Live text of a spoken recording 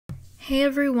Hey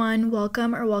everyone,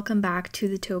 welcome back to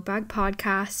the Tote Bag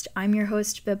Podcast. I'm your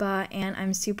host Biba, and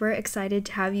I'm super excited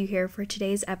to have you here for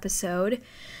today's episode.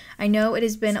 I know it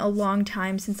has been a long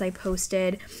time since I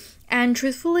posted, and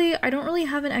truthfully, I don't really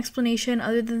have an explanation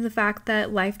other than the fact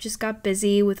that life just got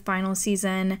busy with final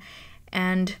season,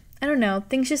 and I don't know,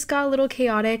 things just got a little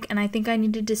chaotic, and I think I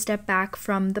needed to step back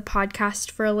from the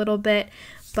podcast for a little bit,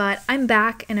 but I'm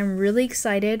back, and I'm really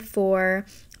excited for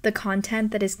the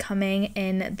content that is coming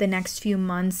in the next few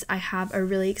months. I have a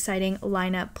really exciting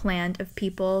lineup planned of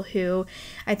people who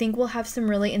I think will have some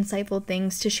really insightful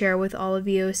things to share with all of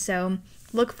you. So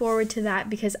look forward to that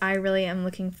because I really am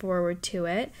looking forward to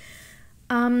it.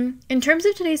 In terms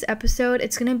of today's episode,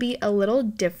 it's going to be a little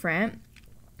different.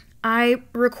 I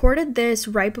recorded this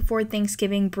right before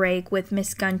Thanksgiving break with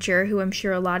Miss Gonsior, who I'm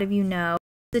sure a lot of you know.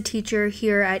 The teacher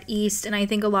here at East, and I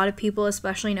think a lot of people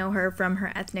especially know her from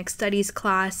her ethnic studies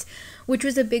class, which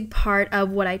was a big part of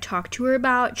what I talked to her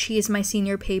about. She is my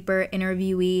senior paper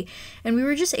interviewee, and we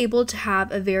were just able to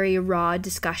have a very raw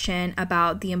discussion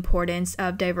about the importance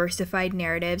of diversified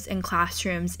narratives in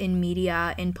classrooms, in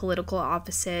media, in political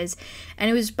offices, and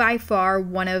it was by far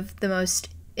one of the most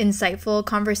insightful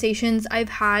conversations I've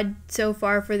had so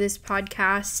far for this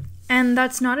podcast. And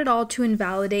that's not at all to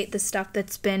invalidate the stuff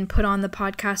that's been put on the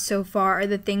podcast so far or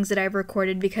the things that I've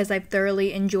recorded, because I've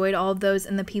thoroughly enjoyed all of those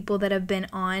and the people that have been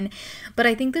on. But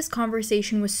I think this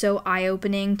conversation was so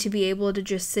eye-opening to be able to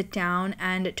just sit down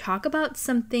and talk about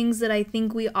some things that I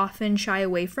think we often shy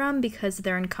away from because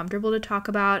they're uncomfortable to talk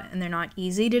about and they're not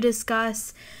easy to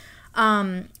discuss.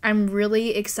 I'm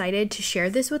really excited to share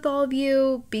this with all of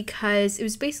you because it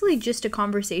was basically just a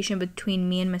conversation between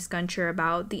me and Miss Gonsior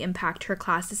about the impact her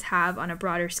classes have on a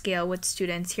broader scale with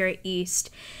students here at East.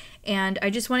 And I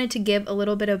just wanted to give a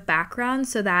little bit of background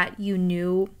so that you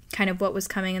knew kind of what was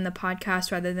coming in the podcast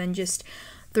rather than just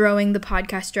throwing the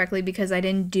podcast directly, because I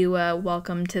didn't do a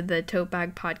welcome to the Tote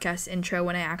Bag Podcast intro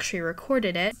when I actually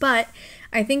recorded it. But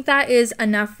I think that is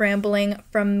enough rambling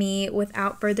from me.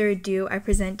 Without further ado, I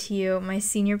present to you my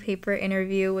senior paper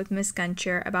interview with Miss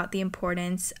Gonsior about the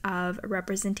importance of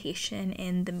representation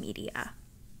in the media.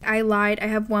 I lied. I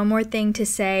have one more thing to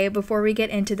say before we get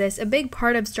into this. A big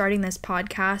part of starting this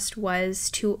podcast was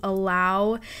to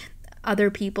allow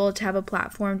other people to have a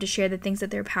platform to share the things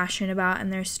that they're passionate about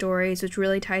and their stories, which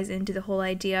really ties into the whole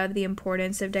idea of the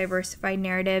importance of diversified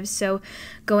narratives. So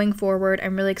going forward,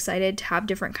 I'm really excited to have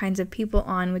different kinds of people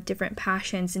on with different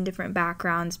passions and different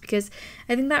backgrounds, because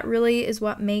I think that really is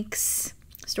what makes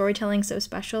storytelling so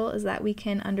special, is that we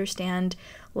can understand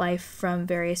life from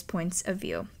various points of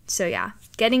view. So yeah,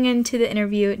 getting into the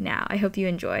interview now. I hope you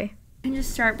enjoy. You can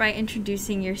just start by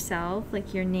introducing yourself,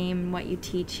 like your name and what you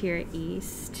teach here at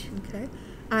East. Okay.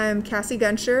 I'm Cassie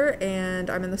Gonsior, and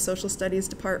I'm in the Social Studies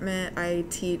department. I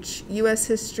teach U.S.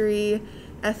 History,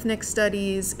 Ethnic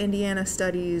Studies, Indiana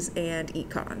Studies, and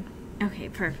Econ. Okay,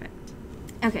 perfect.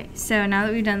 Okay, so now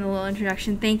that we've done the little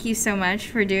introduction, thank you so much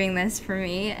for doing this for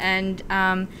me. And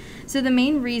so the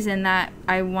main reason that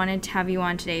I wanted to have you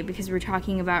on today, because we're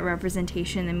talking about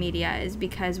representation in the media, is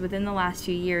because within the last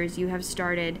few years you have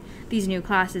started these new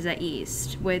classes at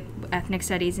East with Ethnic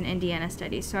Studies and Indiana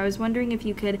Studies. So I was wondering if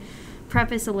you could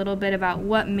preface a little bit about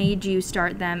what made you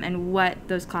start them and what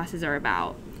those classes are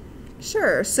about.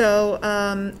 Sure. So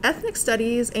Ethnic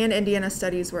Studies and Indiana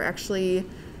Studies were actually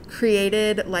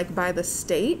created by the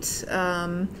state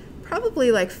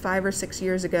probably 5 or 6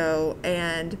 years ago,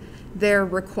 and they're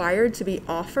required to be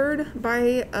offered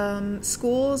by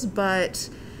schools, but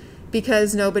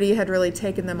because nobody had really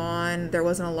taken them on, there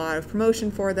wasn't a lot of promotion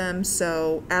for them.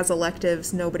 So as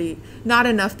electives, not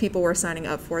enough people were signing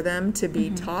up for them to be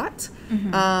taught.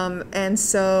 And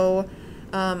so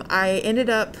I ended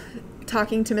up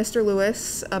talking to Mr.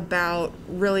 Lewis about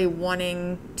really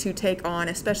wanting to take on,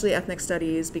 especially ethnic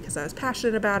studies, because I was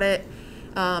passionate about it.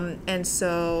 And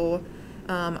so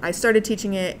I started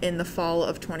teaching it in the fall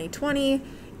of 2020,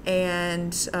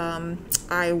 and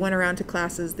I went around to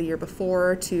classes the year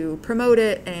before to promote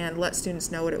it and let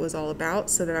students know what it was all about,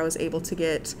 so that I was able to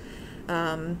get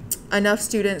enough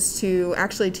students to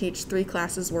actually teach 3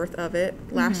 classes worth of it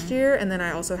last year, and then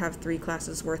I also have 3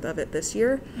 classes worth of it this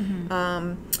year.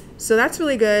 So that's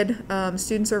really good.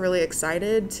 Students are really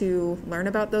excited to learn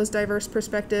about those diverse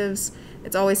perspectives.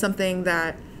 It's always something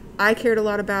that I cared a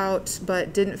lot about,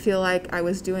 but didn't feel like I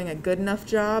was doing a good enough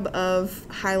job of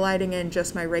highlighting in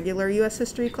just my regular U.S.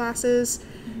 history classes.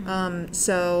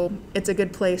 So it's a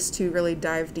good place to really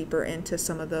dive deeper into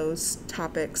some of those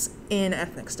topics in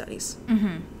ethnic studies.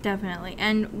 Definitely.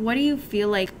 And what do you feel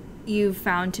like you've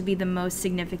found to be the most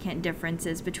significant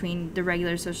differences between the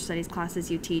regular social studies classes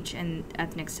you teach and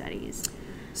ethnic studies?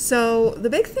 So the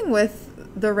big thing with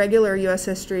the regular U.S.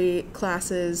 history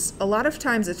classes, a lot of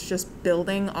times it's just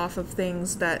building off of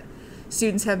things that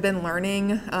students have been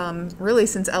learning really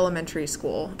since elementary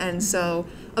school. And so,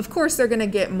 of course, they're going to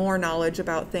get more knowledge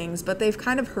about things, but they've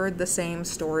kind of heard the same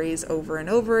stories over and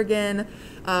over again.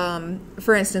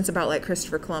 For instance, about like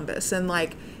Christopher Columbus. And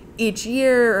like each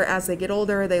year, or as they get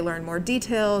older, they learn more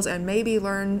details and maybe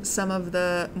learn some of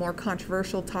the more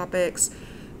controversial topics.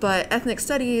 But ethnic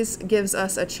studies gives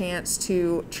us a chance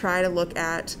to try to look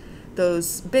at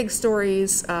those big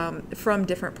stories from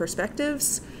different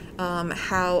perspectives,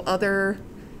 how other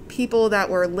people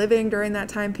that were living during that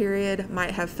time period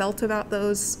might have felt about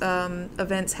those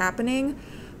events happening.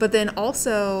 But then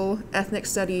also ethnic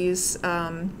studies,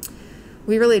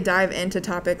 we really dive into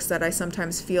topics that I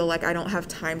sometimes feel like I don't have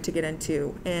time to get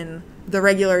into in the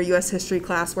regular U.S. history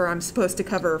class, where I'm supposed to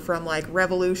cover from like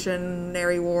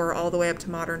Revolutionary War all the way up to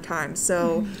modern times.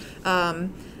 So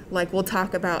like we'll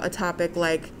talk about a topic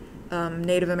like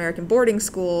Native American boarding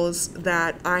schools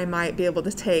that I might be able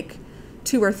to take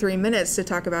 2 or 3 minutes to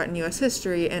talk about in U.S.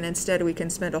 history, and instead we can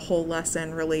spend a whole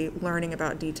lesson really learning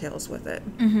about details with it.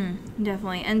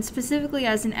 Definitely. And specifically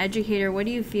as an educator, what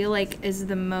do you feel like is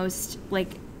the most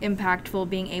like impactful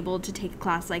being able to take a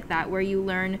class like that where you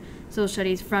learn social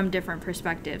studies from different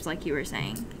perspectives, like you were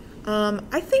saying?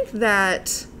 I think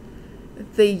that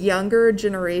the younger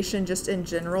generation just in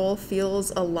general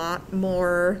feels a lot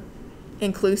more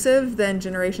inclusive than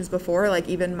generations before, like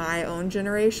even my own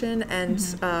generation. And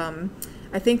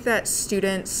I think that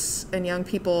students and young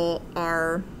people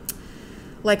are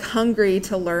like hungry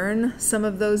to learn some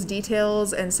of those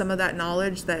details and some of that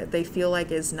knowledge that they feel like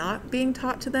is not being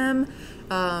taught to them.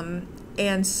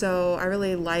 And so I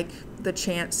really like the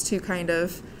chance to kind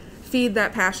of feed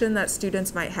that passion that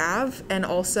students might have, and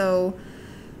also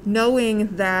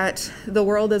knowing that the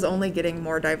world is only getting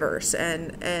more diverse,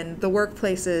 and the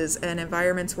workplaces and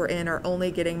environments we're in are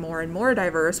only getting more and more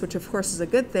diverse, which of course is a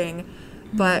good thing,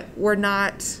 but we're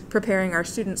not preparing our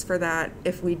students for that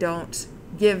if we don't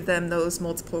give them those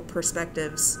multiple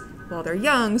perspectives while they're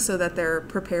young, so that they're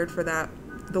prepared for that,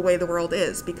 the way the world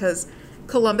is, because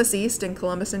Columbus East and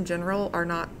Columbus in general are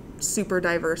not super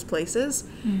diverse places,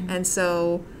 and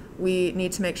so we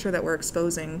need to make sure that we're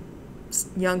exposing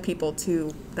young people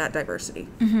to that diversity.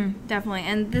 Definitely.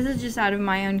 And this is just out of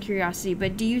my own curiosity,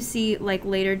 but do you see like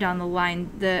later down the line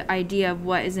the idea of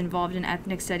what is involved in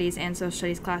ethnic studies and social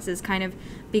studies classes kind of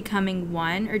becoming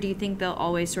one, or do you think they'll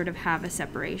always sort of have a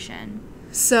separation?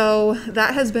 So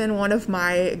that has been one of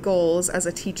my goals as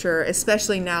a teacher,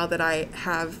 especially now that I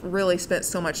have really spent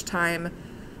so much time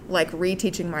like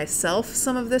reteaching myself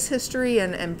some of this history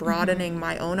and broadening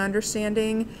my own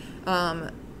understanding.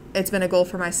 It's been a goal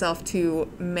for myself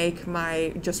to make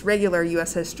my just regular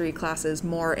U.S. history classes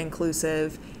more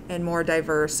inclusive and more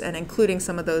diverse, and including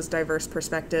some of those diverse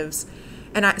perspectives.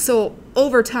 And so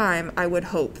over time, I would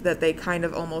hope that they kind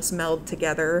of almost meld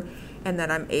together, and that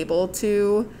I'm able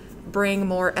to bring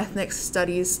more ethnic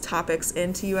studies topics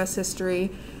into U.S.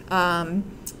 history.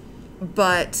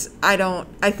 But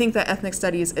I think that ethnic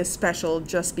studies is special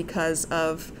just because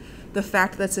of the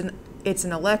fact that it's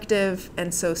an elective,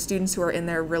 and so students who are in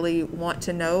there really want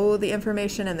to know the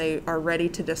information, and they are ready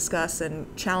to discuss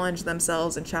and challenge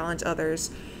themselves and challenge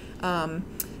others.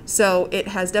 So it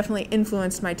has definitely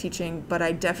influenced my teaching, but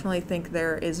I definitely think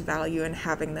there is value in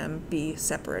having them be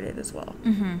separated as well.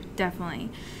 Definitely.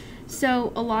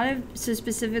 So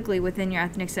specifically within your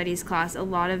ethnic studies class, a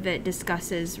lot of it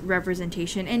discusses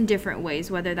representation in different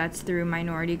ways, whether that's through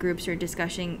minority groups or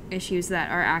discussing issues that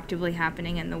are actively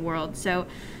happening in the world. So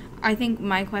I think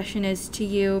my question is to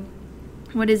you,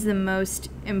 what is the most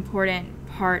important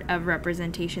part of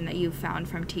representation that you've found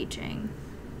from teaching?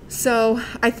 So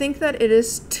I think that it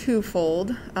is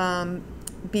twofold,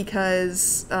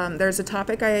 because there's a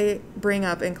topic I bring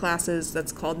up in classes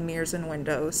that's called mirrors and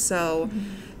windows. So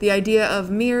the idea of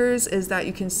mirrors is that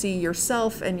you can see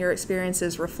yourself and your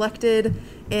experiences reflected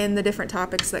in the different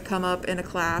topics that come up in a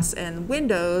class, and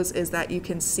windows is that you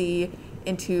can see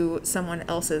into someone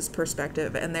else's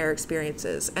perspective and their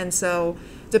experiences. And so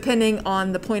depending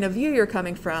on the point of view you're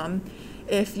coming from,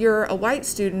 if you're a white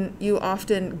student, you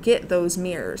often get those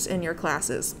mirrors in your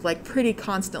classes, like pretty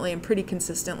constantly and pretty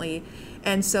consistently.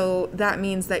 And so that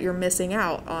means that you're missing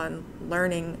out on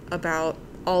learning about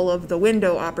all of the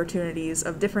window opportunities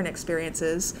of different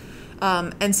experiences.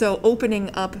 And so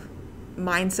opening up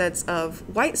mindsets of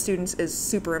white students is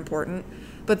super important.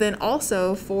 But then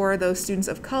also for those students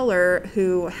of color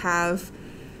who have,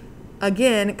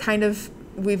 again,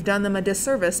 we've done them a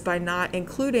disservice by not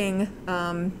including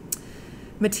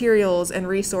materials and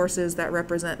resources that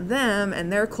represent them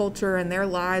and their culture and their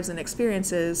lives and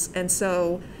experiences. And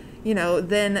so,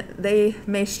 then they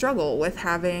may struggle with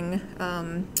having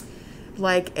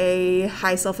like a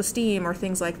high self-esteem or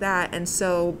things like that. And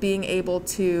so being able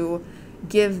to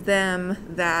give them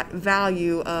that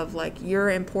value of like, you're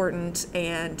important,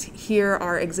 and here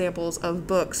are examples of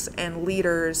books and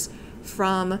leaders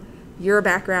from your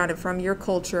background and from your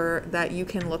culture that you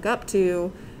can look up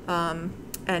to,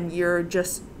 and you're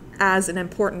just as an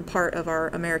important part of our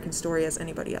American story as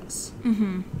anybody else.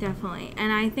 Definitely.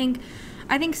 And I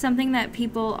think something that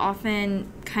people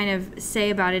often kind of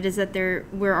say about it is that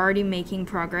we're already making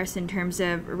progress in terms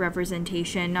of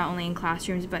representation, not only in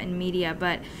classrooms but in media.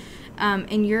 But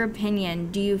in your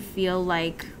opinion, do you feel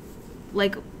like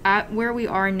at where we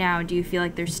are now, do you feel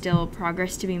like there's still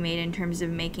progress to be made in terms of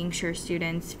making sure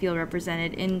students feel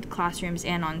represented in classrooms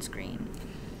and on screen?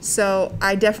 So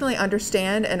I definitely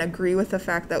understand and agree with the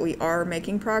fact that we are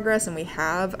making progress, and we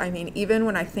have. I mean, even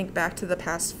when I think back to the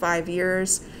past 5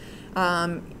 years,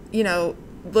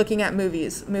 looking at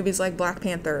movies like Black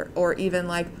Panther, or even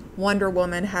like Wonder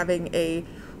Woman, having a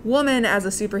woman as a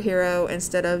superhero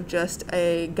instead of just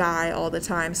a guy all the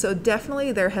time. So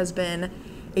definitely there has been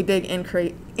a big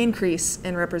increase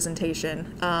in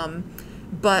representation.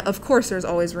 But of course there's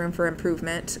always room for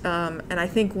improvement. And I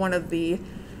think one of the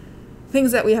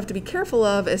things that we have to be careful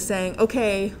of is saying,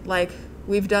 okay, like,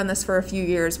 we've done this for a few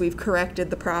years, we've corrected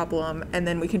the problem, and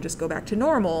then we can just go back to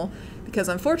normal, because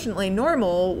unfortunately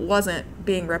normal wasn't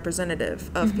being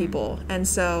representative of people. And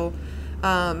so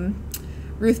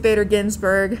Ruth Bader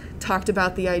Ginsburg talked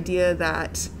about the idea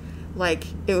that like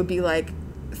it would be like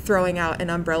throwing out an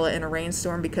umbrella in a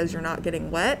rainstorm because you're not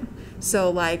getting wet. So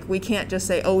like we can't just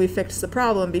say, oh, we fixed the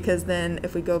problem, because then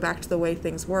if we go back to the way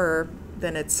things were,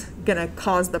 then it's gonna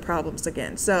cause the problems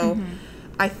again. So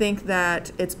I think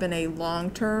that it's been a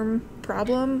long-term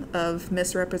problem of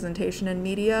misrepresentation in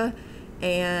media,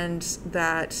 and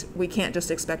that we can't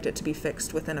just expect it to be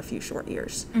fixed within a few short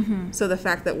years. So the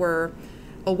fact that we're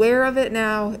aware of it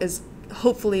now is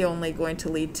hopefully only going to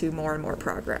lead to more and more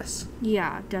progress.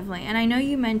 Yeah, definitely. And I know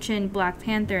you mentioned Black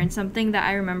Panther, and something that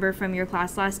I remember from your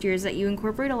class last year is that you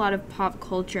incorporate a lot of pop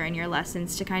culture in your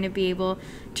lessons to kind of be able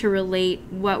to relate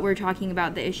what we're talking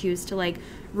about, the issues, to like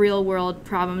real world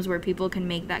problems where people can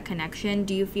make that connection.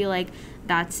 Do you feel like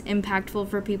that's impactful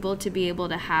for people to be able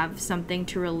to have something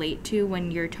to relate to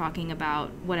when you're talking about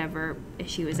whatever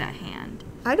issue is at hand?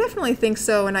 I definitely think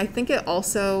so, and I think it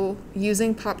also,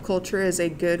 using pop culture is a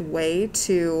good way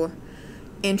to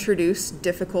introduce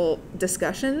difficult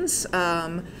discussions.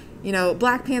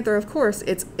 Black Panther, of course,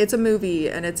 it's a movie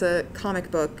and it's a comic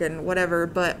book and whatever,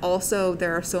 but also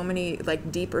there are so many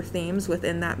like deeper themes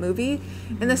within that movie.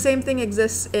 And the same thing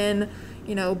exists in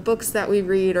books that we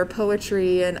read, or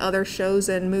poetry and other shows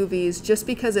and movies. Just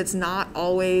because it's not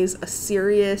always a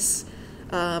serious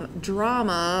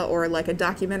drama or like a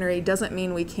documentary doesn't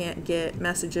mean we can't get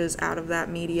messages out of that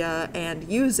media and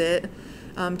use it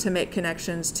to make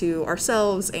connections to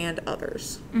ourselves and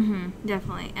others.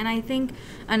 Definitely. And I think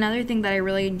another thing that I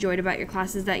really enjoyed about your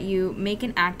class is that you make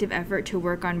an active effort to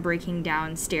work on breaking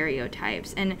down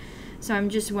stereotypes. And so I'm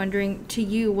just wondering, to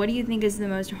you, what do you think is the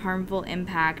most harmful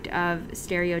impact of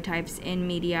stereotypes in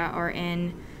media or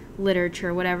in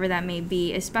literature, whatever that may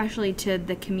be, especially to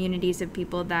the communities of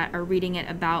people that are reading it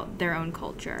about their own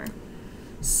culture?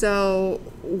 So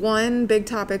one big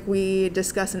topic we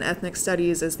discuss in ethnic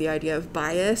studies is the idea of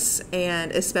bias,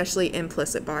 and especially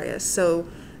implicit bias. So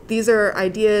these are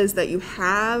ideas that you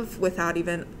have without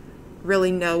even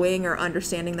really knowing or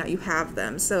understanding that you have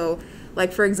them. So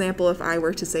like, for example, if I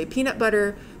were to say peanut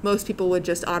butter, most people would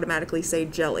just automatically say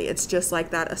jelly. It's just like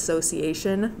that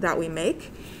association that we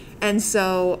make. And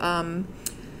so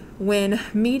when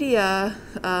media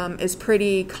is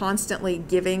pretty constantly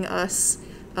giving us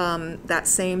that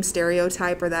same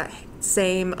stereotype or that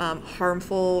same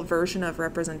harmful version of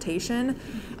representation,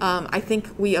 I think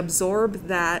we absorb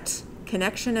that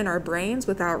connection in our brains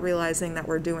without realizing that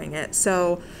we're doing it.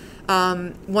 So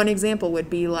one example would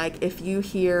be like, if you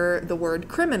hear the word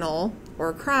criminal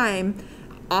or crime,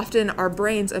 often our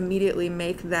brains immediately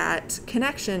make that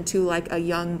connection to like a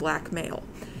young black male.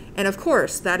 And of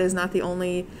course, that is not the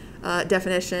only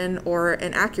definition or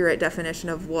an accurate definition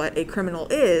of what a criminal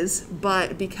is,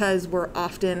 but because we're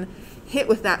often hit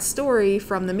with that story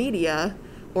from the media,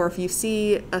 or if you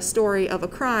see a story of a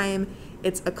crime,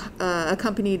 it's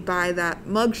accompanied by that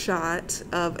mugshot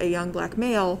of a young black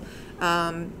male,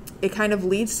 it kind of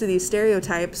leads to these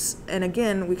stereotypes. And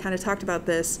again, we kind of talked about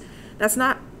this, that's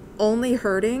not only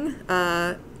hurting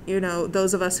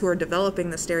those of us who are developing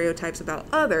the stereotypes about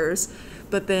others.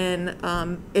 But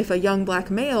then if a young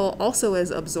black male also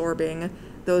is absorbing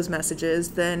those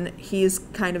messages, then he's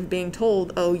kind of being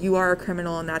told, oh, you are a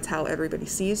criminal and that's how everybody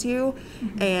sees you.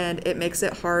 And it makes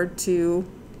it hard to,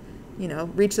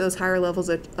 reach those higher levels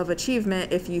of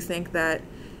achievement if you think that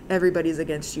everybody's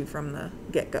against you from the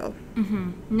get-go.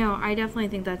 No, I definitely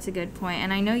think that's a good point.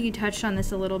 And I know you touched on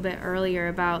this a little bit earlier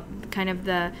about kind of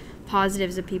the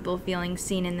positives of people feeling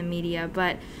seen in the media,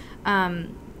 but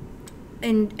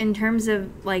in terms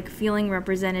of like feeling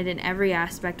represented in every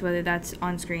aspect, whether that's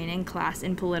on screen, in class,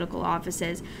 in political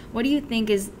offices, what do you think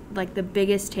is like the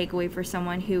biggest takeaway for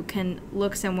someone who can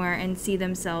look somewhere and see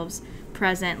themselves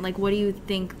present? Like, what do you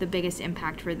think the biggest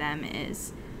impact for them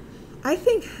is? I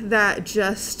think that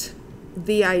just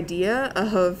the idea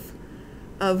of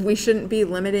we shouldn't be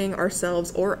limiting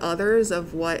ourselves or others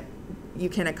of what you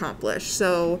can accomplish.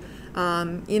 So,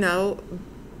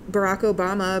 Barack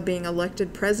Obama being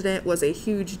elected president was a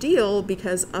huge deal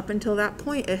because up until that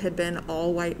point it had been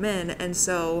all white men. And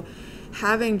so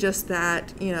having just that,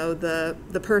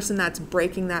 the person that's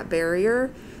breaking that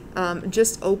barrier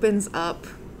just opens up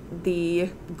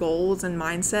the goals and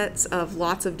mindsets of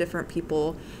lots of different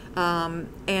people.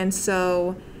 And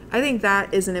so I think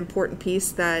that is an important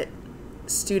piece, that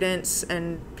students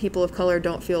and people of color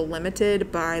don't feel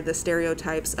limited by the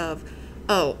stereotypes of,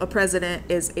 oh, a president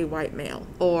is a white male,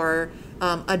 or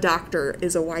a doctor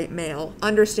is a white male.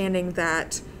 Understanding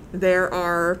that there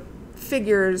are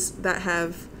figures that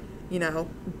have,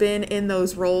 been in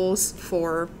those roles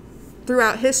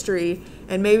throughout history,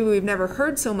 and maybe we've never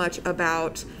heard so much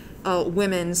about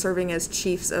women serving as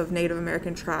chiefs of Native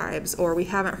American tribes, or we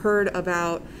haven't heard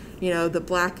about, the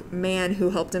black man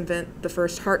who helped invent the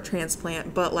first heart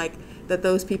transplant, but like that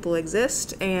those people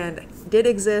exist and did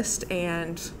exist,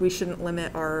 and we shouldn't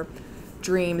limit our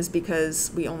dreams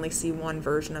because we only see one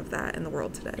version of that in the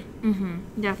world today.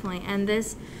 Definitely. And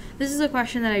this is a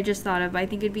question that I just thought of. I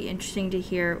think it'd be interesting to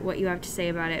hear what you have to say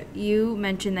about it. You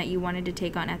mentioned that you wanted to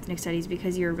take on ethnic studies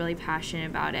because you're really passionate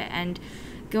about it. And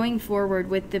going forward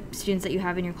with the students that you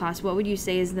have in your class, what would you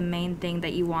say is the main thing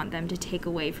that you want them to take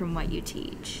away from what you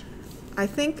teach? I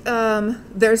think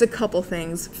there's a couple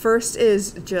things. First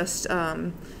is just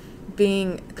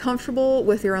being comfortable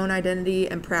with your own identity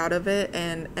and proud of it,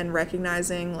 and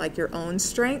recognizing like your own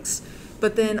strengths.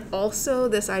 But then also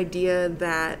this idea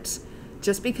that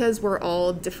just because we're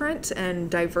all different and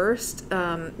diverse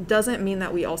doesn't mean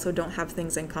that we also don't have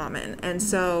things in common. And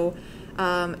so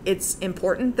it's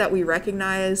important that we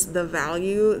recognize the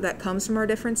value that comes from our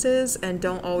differences and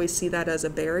don't always see that as a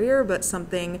barrier, but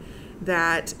something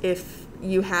that if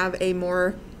you have a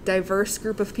more diverse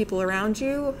group of people around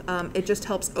you, it just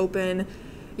helps open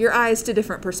your eyes to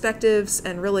different perspectives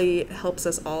and really helps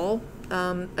us all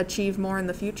achieve more in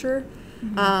the future.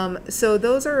 So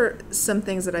those are some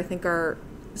things that I think are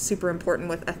super important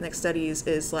with ethnic studies,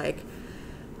 is like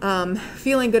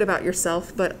feeling good about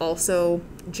yourself, but also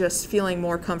just feeling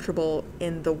more comfortable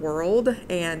in the world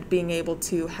and being able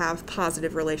to have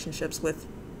positive relationships with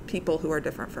people who are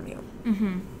different from you.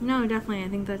 No, definitely. I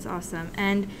think that's awesome.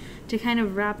 And to kind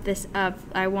of wrap this up,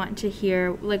 I want to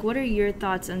hear, like, what are your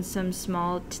thoughts on some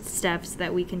small steps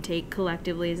that we can take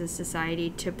collectively as a society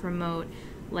to promote,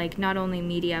 like, not only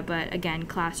media, but again,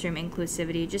 classroom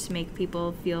inclusivity, just make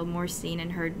people feel more seen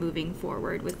and heard moving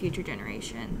forward with future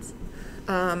generations?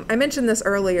 I mentioned this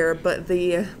earlier, but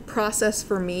the process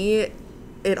for me,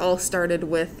 it all started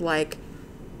with like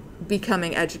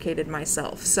becoming educated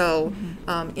myself. So,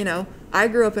 I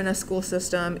grew up in a school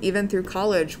system, even through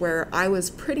college, where I was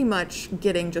pretty much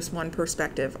getting just one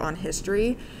perspective on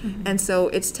history. And so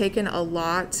it's taken a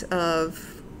lot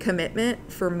of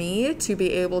commitment for me to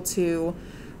be able to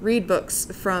read books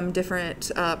from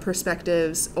different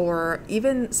perspectives, or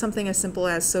even something as simple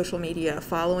as social media,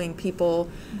 following people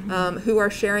who are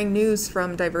sharing news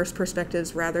from diverse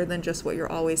perspectives rather than just what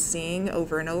you're always seeing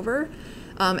over and over.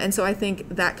 And so I think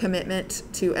that commitment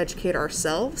to educate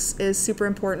ourselves is super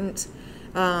important.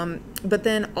 But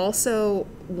then also,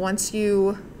 once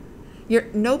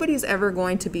nobody's ever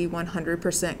going to be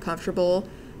 100% comfortable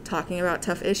talking about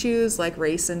tough issues like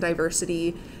race and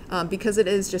diversity, because it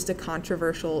is just a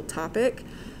controversial topic.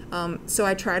 So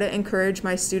I try to encourage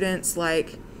my students,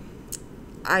 like,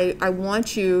 I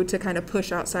want you to kind of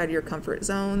push outside your comfort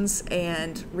zones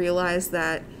and realize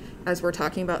that as we're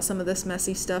talking about some of this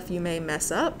messy stuff, you may mess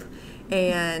up,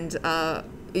 and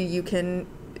you can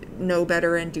know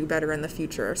better and do better in the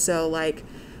future. So, like,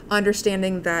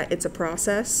 understanding that it's a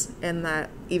process, and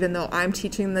that even though I'm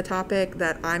teaching the topic,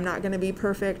 that I'm not going to be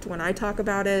perfect when I talk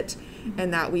about it,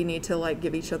 and that we need to like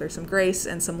give each other some grace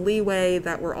and some leeway,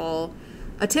 that we're all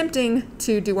attempting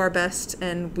to do our best,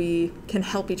 and we can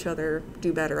help each other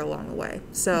do better along the way.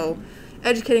 So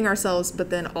educating ourselves, but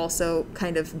then also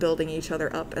kind of building each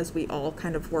other up as we all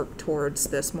kind of work towards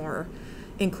this more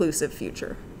inclusive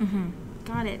future.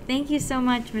 Got it. Thank you so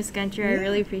much, Miss Gonsior. I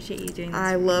really appreciate you doing this.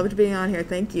 I loved being on here.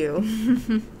 Thank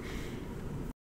you.